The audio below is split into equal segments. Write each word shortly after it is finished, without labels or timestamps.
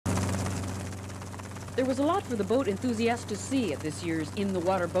There was a lot for the boat enthusiast to see at this year's In the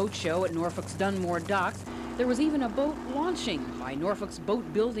Water Boat Show at Norfolk's Dunmore Docks. There was even a boat launching by Norfolk's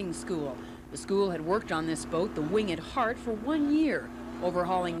Boat Building School. The school had worked on this boat, the Winged Heart, for 1 year,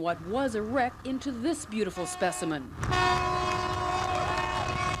 overhauling what was a wreck into this beautiful specimen.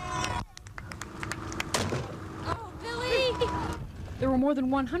 Oh, Billy! There were more than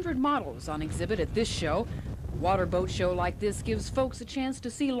 100 models on exhibit at this show. A water boat show like this gives folks a chance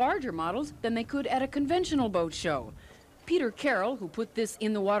to see larger models than they could at a conventional boat show. Peter Carroll, who put this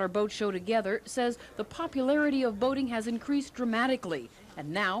In the Water Boat Show together, says the popularity of boating has increased dramatically,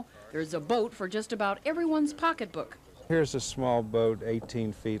 and now there's a boat for just about everyone's pocketbook. Here's a small boat,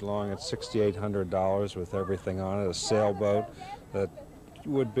 18 feet long, at $6,800 with everything on it, a sailboat that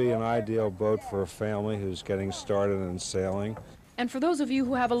would be an ideal boat for a family who's getting started in sailing. And for those of you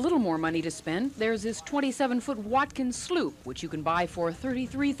who have a little more money to spend, there's this 27-foot Watkins sloop, which you can buy for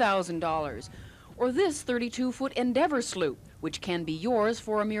 $33,000. Or this 32-foot Endeavor sloop, which can be yours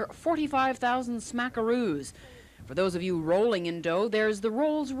for a mere 45,000 smackaroos. For those of you rolling in dough, there's the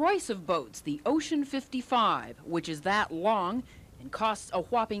Rolls-Royce of boats, the Ocean 55, which is that long and costs a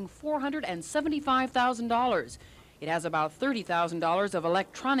whopping $475,000. It has about $30,000 of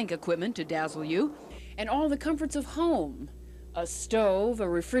electronic equipment to dazzle you, and all the comforts of home. A stove, a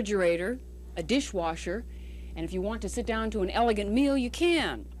refrigerator, a dishwasher, and if you want to sit down to an elegant meal, you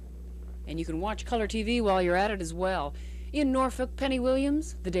can. And you can watch color TV while you're at it as well. In Norfolk, Penny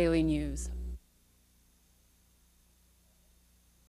Williams, The Daily News.